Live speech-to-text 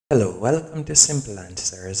Hello, welcome to Simple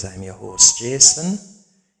Answers. I'm your host Jason.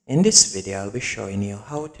 In this video, I'll be showing you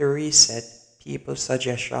how to reset people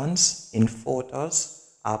suggestions in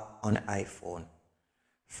Photos app on iPhone.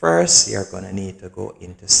 First, you're going to need to go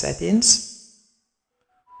into Settings.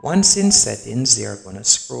 Once in Settings, you're going to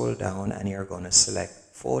scroll down and you're going to select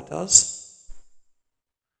Photos.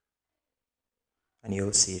 And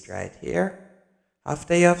you'll see it right here.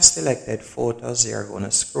 After you have selected Photos, you're going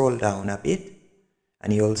to scroll down a bit.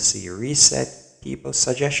 And you'll see Reset People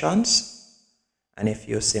Suggestions. And if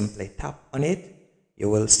you simply tap on it, you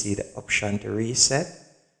will see the option to reset.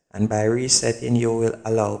 And by resetting, you will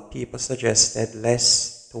allow people suggested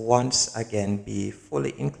lists to once again be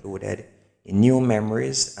fully included in new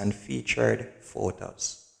memories and featured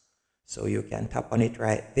photos. So you can tap on it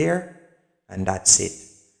right there, and that's it.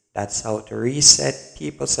 That's how to reset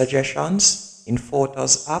people suggestions in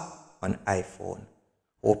Photos app on iPhone.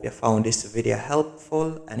 Hope you found this video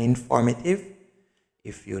helpful and informative.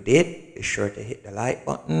 If you did, be sure to hit the like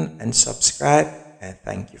button and subscribe, and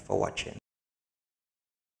thank you for watching.